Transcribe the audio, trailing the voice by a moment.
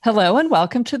Hello and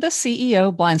welcome to the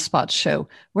CEO Blind Spots Show,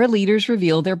 where leaders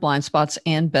reveal their blind spots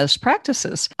and best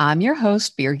practices. I'm your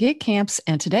host, Birgit Kamps,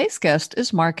 and today's guest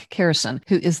is Mark Carrison,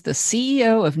 who is the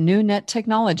CEO of NewNet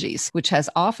Technologies, which has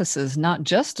offices not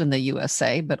just in the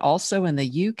USA, but also in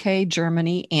the UK,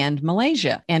 Germany, and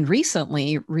Malaysia, and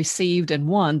recently received and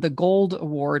won the Gold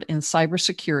Award in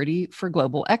Cybersecurity for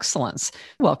Global Excellence.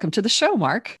 Welcome to the show,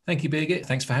 Mark. Thank you, Birgit.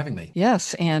 Thanks for having me.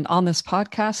 Yes, and on this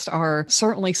podcast are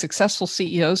certainly successful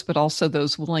CEOs, but also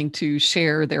those willing to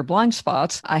share their blind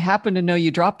spots. I happen to know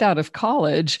you dropped out of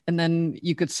college, and then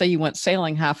you could say you went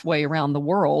sailing halfway around the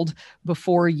world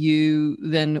before you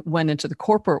then went into the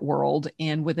corporate world.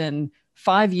 And within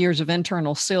 5 years of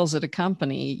internal sales at a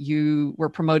company, you were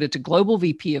promoted to global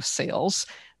VP of sales.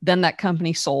 Then that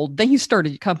company sold. Then you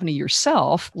started a company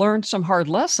yourself, learned some hard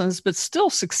lessons, but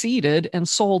still succeeded and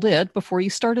sold it before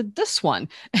you started this one.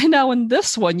 And now in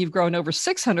this one, you've grown over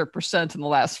 600% in the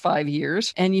last 5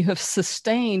 years, and you have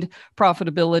sustained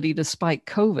profitability despite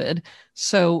COVID.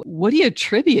 So what do you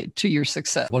attribute to your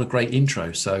success? What a great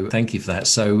intro. So thank you for that.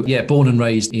 So yeah, born and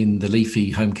raised in the leafy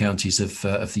home counties of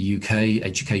the UK,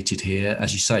 educated here.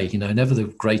 As you say, never the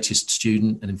greatest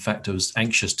student. And in fact, I was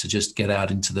anxious to just get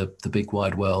out into the big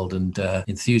wide world, and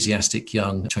enthusiastic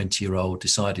young 20-year-old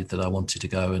decided that I wanted to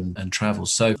go and travel.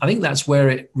 So I think that's where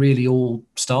it really all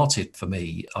started for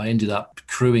me. I ended up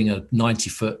crewing a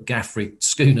 90-foot gaff rigged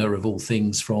schooner of all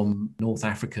things from North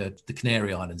Africa, the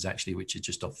Canary Islands actually, which is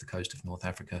just off the coast of North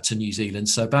Africa, to New Zealand.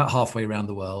 So about halfway around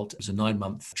the world. It was a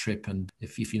 9-month trip. And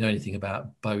if you know anything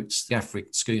about boats, the gaff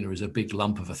rigged schooner is a big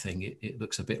lump of a thing. It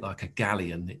looks a bit like a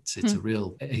galleon. It's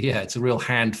a real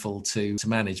handful to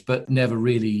manage, but never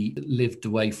really lived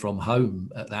away from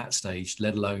home at that stage,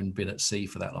 let alone been at sea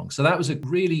for that long. So that was a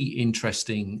really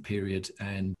interesting period.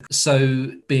 And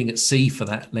so being at sea for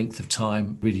that length of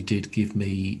time really did give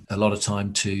me a lot of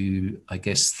time to, I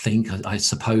guess, think. I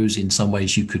suppose in some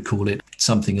ways you could call it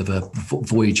something of a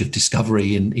voyage of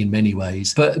discovery in many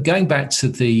ways. But going back to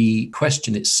the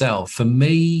question itself, for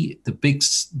me, the big,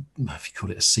 if you call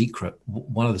it a secret,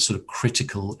 one of the sort of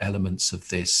critical elements of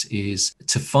this is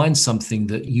to find something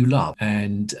that you love,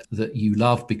 and that you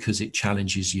love because it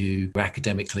challenges you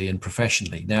academically and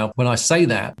professionally. Now, when I say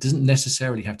that, it doesn't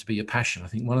necessarily have to be a passion. I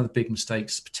think one of the big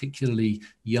mistakes, particularly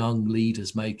young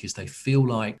leaders make, is they feel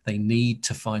like they need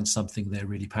to find something they're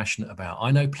really passionate about.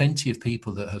 I know plenty of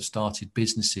people that have started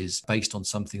businesses based on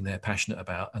something they're passionate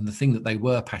about, and the thing that they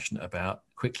were passionate about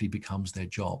quickly becomes their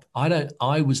job.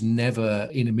 I was never,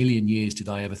 in a million years did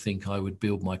I ever think I would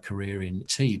build my career in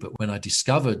tea. But when I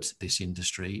discovered this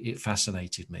industry, it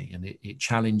fascinated me, and it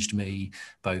challenged me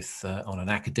both on an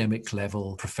academic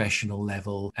level, professional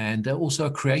level, and also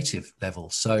a creative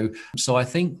level. So I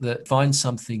think that find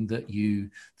something that you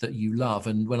love.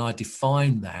 And when I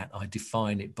define that, I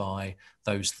define it by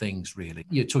those things, really.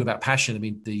 You're talking about passion. I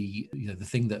mean, the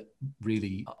thing that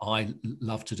really I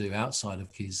love to do outside of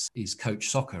is coach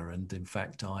soccer. And in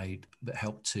fact, I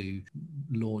helped to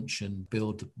launch and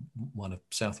build one of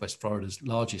Southwest Florida's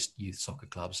largest youth soccer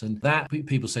clubs. And that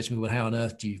people say to me, well, how on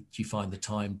earth do you find the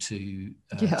time to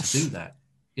do that?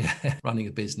 Yeah, running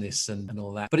a business and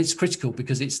all that. But it's critical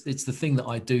because it's the thing that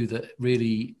I do that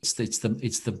really it's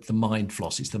the mind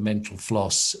floss, it's the mental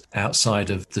floss outside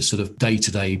of the sort of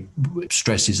day-to-day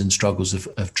stresses and struggles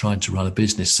of trying to run a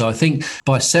business. So I think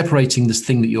by separating this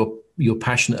thing that you're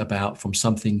passionate about from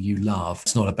something you love,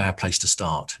 it's not a bad place to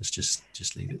start. It's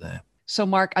just leave it there. So,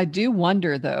 Mark, I do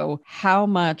wonder, though, how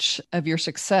much of your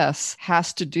success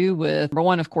has to do with, number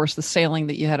one, of course, the sailing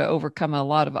that you had to overcome a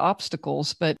lot of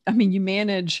obstacles. But I mean, you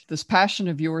manage this passion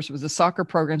of yours with the soccer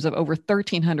programs of over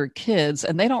 1,300 kids,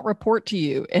 and they don't report to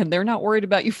you, and they're not worried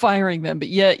about you firing them. But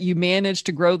yet you manage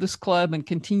to grow this club and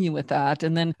continue with that.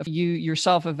 And then you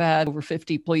yourself have had over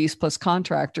 50 employees plus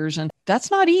contractors, and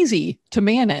that's not easy to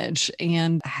manage.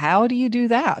 And how do you do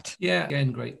that? Yeah,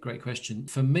 again, great question.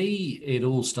 For me, it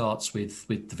all starts with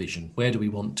the vision. Where do we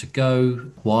want to go?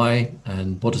 Why?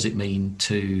 And what does it mean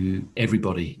to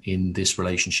everybody in this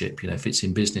relationship? If it's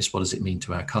in business, what does it mean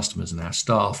to our customers and our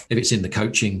staff? If it's in the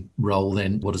coaching role,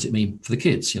 then what does it mean for the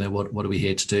kids? What are we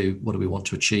here to do? What do we want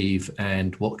to achieve?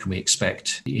 And what can we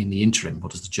expect in the interim?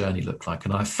 What does the journey look like?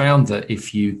 And I found that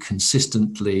if you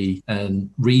consistently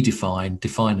define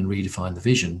and redefine the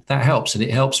vision, that helps. And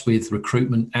it helps with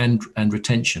recruitment and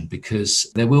retention,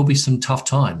 because there will be some tough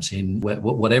times in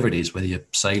whatever it is, whether you're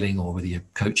sailing or whether you're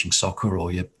coaching soccer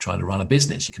or you're trying to run a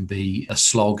business. It can be a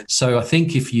slog. So I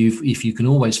think if you can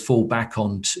always fall back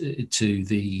on to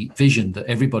the vision that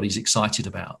everybody's excited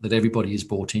about, that everybody is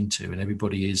bought into and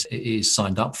everybody is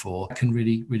signed up for, it can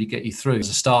really get you through. As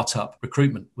a startup,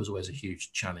 recruitment was always a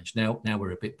huge challenge. Now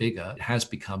we're a bit bigger. It has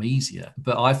become easier.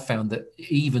 But I've found that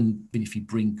even if you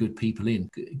bring good people in,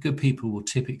 good people will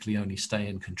typically only stay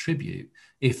and contribute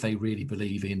if they really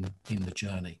believe in the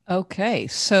journey. Okay.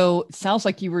 So it sounds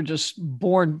like you were just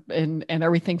born and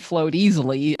everything flowed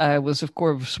easily. I was, of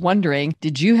course, wondering,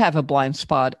 did you have a blind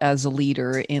spot as a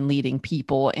leader in leading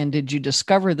people? And did you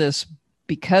discover this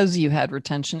because you had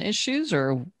retention issues,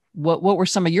 or what were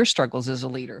some of your struggles as a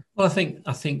leader? Well, I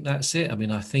think that's it. I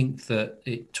mean, I think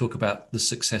that talk about the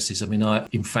successes. I mean, I,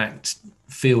 in fact,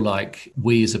 feel like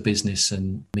we as a business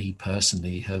and me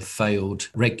personally have failed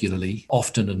regularly,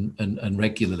 often and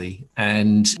regularly.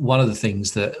 And one of the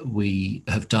things that we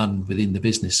have done within the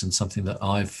business, and something that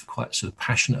I've quite sort of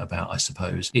passionate about, I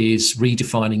suppose, is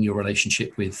redefining your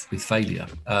relationship with failure.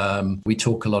 We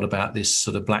talk a lot about this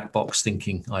sort of black box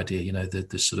thinking idea, you know,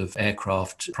 the sort of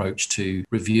aircraft approach to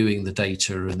reviewing the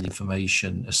data and the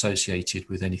information associated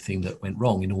with anything that went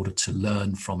wrong in order to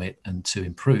learn from it and to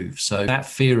improve. So that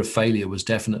fear of failure was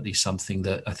definitely something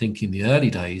that I think in the early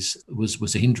days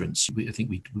was a hindrance. I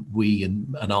think we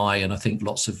and I think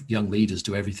lots of young leaders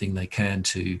do everything they can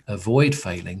to avoid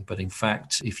failing. But in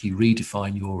fact, if you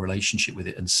redefine your relationship with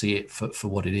it and see it for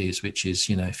what it is, which is,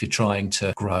 you know, if you're trying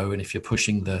to grow and if you're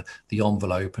pushing the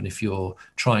envelope and if you're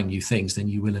trying new things, then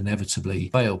you will inevitably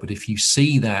fail. But if you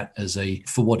see that as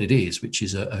for what it is, which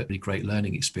is a really great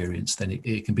learning experience, then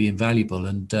it can be invaluable.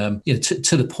 And you know,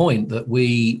 to the point that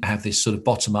we have this sort of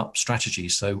bottom-up strategy.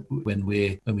 So when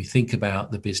we think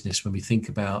about the business, when we think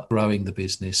about growing the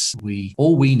business,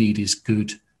 all we need is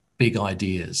good big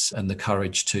ideas and the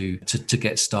courage to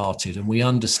get started. And we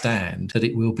understand that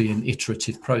it will be an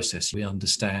iterative process. We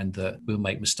understand that we'll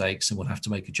make mistakes and we'll have to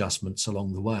make adjustments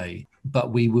along the way.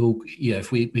 But we will, you know,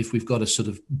 if we've got a sort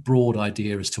of broad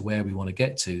idea as to where we want to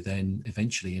get to, then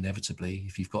eventually, inevitably,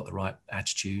 if you've got the right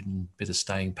attitude and a bit of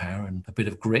staying power and a bit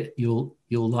of grit, you'll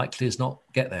likely as not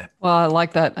get there. Well, I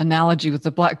like that analogy with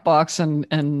the black box,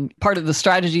 and part of the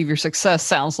strategy of your success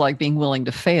sounds like being willing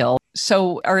to fail.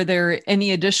 So are there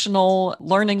any additional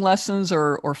learning lessons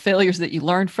or failures that you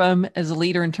learned from as a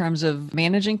leader in terms of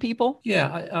managing people?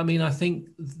 Yeah, I mean, I think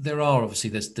there are, obviously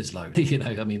there's loads, you know,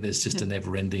 I mean, there's just a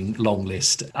never ending long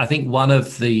list. I think one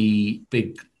of the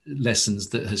big lessons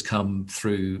that has come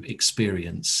through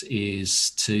experience is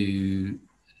to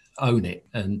own it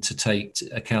and to take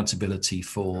accountability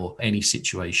for any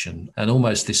situation, and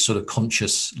almost this sort of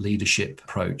conscious leadership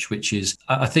approach, which is,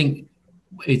 I think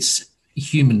it's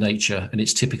human nature and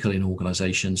it's typical in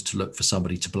organizations to look for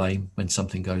somebody to blame when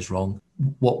something goes wrong.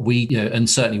 What we, you know, and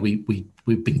certainly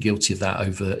we've been guilty of that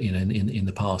over, you know, in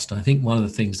the past. And I think one of the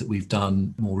things that we've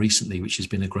done more recently, which has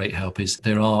been a great help, is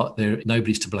there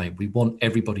nobody's to blame. We want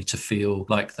everybody to feel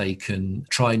like they can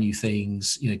try new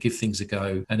things, you know, give things a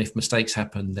go. And if mistakes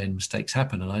happen, then mistakes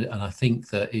happen. And I think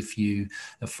that if you,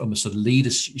 from a sort of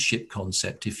leadership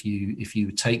concept, if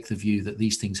you take the view that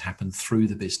these things happen through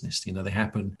the business, you know, they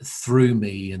happen through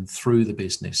me and through the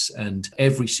business, and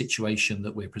every situation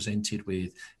that we're presented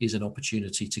with is an opportunity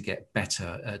to get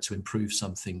better, to improve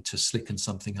something, to slicken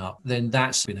something up, then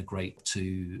that's been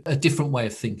a different way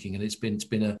of thinking. And it's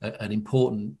been an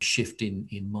important shift in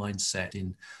mindset,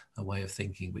 in a way of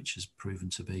thinking, which has proven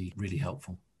to be really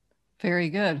helpful. Very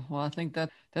good. Well, I think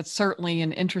that's certainly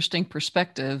an interesting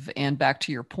perspective. And back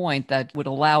to your point, that would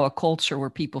allow a culture where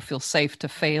people feel safe to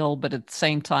fail, but at the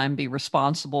same time be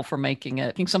responsible for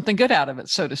making something good out of it,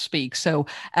 so to speak. So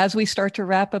as we start to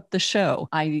wrap up the show,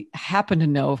 I happen to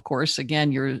know, of course,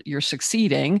 again, you're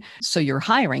succeeding. So you're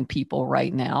hiring people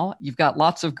right now. You've got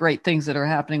lots of great things that are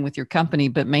happening with your company,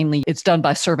 but mainly it's done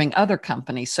by serving other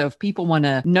companies. So if people want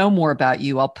to know more about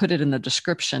you, I'll put it in the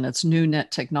description. It's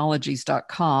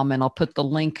newnettechnologies.com, and I'll put the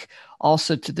link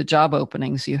also to the job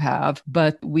openings you have.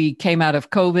 But we came out of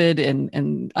COVID,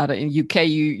 and out of UK,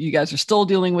 you guys are still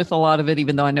dealing with a lot of it,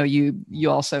 even though I know you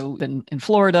also been in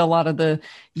Florida a lot of the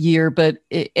year. But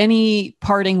any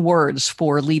parting words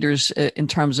for leaders in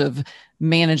terms of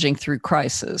managing through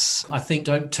crisis? I think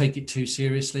don't take it too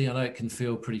seriously. I know it can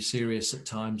feel pretty serious at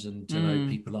times, and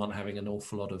people aren't having an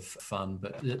awful lot of fun,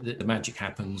 but the magic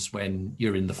happens when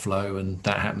you're in the flow, and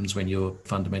that happens when you're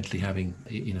fundamentally having,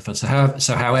 you know, fun.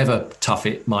 So however tough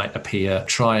it might appear,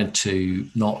 try to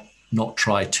not not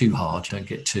try too hard. Don't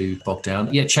get too bogged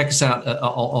down. Yeah, check us out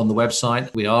on the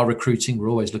website. We are recruiting. We're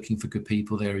always looking for good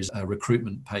people. There is a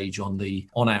recruitment page on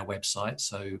our website,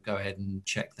 so go ahead and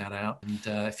check that out. And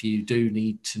if you do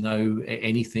need to know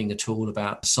anything at all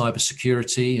about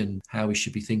cybersecurity and how we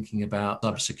should be thinking about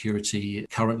cybersecurity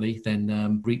currently,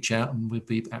 then reach out and we'd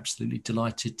be absolutely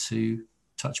delighted to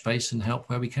touch base and help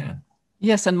where we can.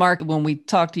 Yes. And Mark, when we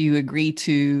talked to you, agree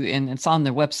to, and it's on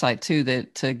their website too,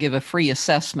 that to give a free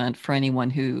assessment for anyone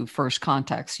who first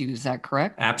contacts you. Is that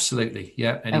correct? Absolutely.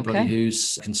 Yeah. Anybody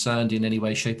who's concerned in any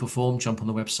way, shape or form, jump on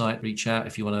the website, reach out.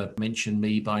 If you want to mention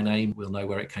me by name, we'll know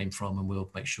where it came from and we'll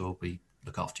make sure we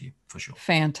look after you for sure.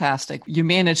 Fantastic. You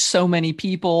manage so many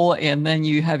people and then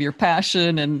you have your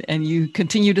passion and you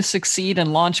continue to succeed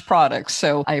and launch products.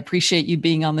 So I appreciate you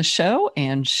being on the show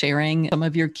and sharing some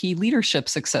of your key leadership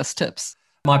success tips.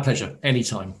 My pleasure.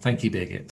 Anytime. Thank you, Birgit.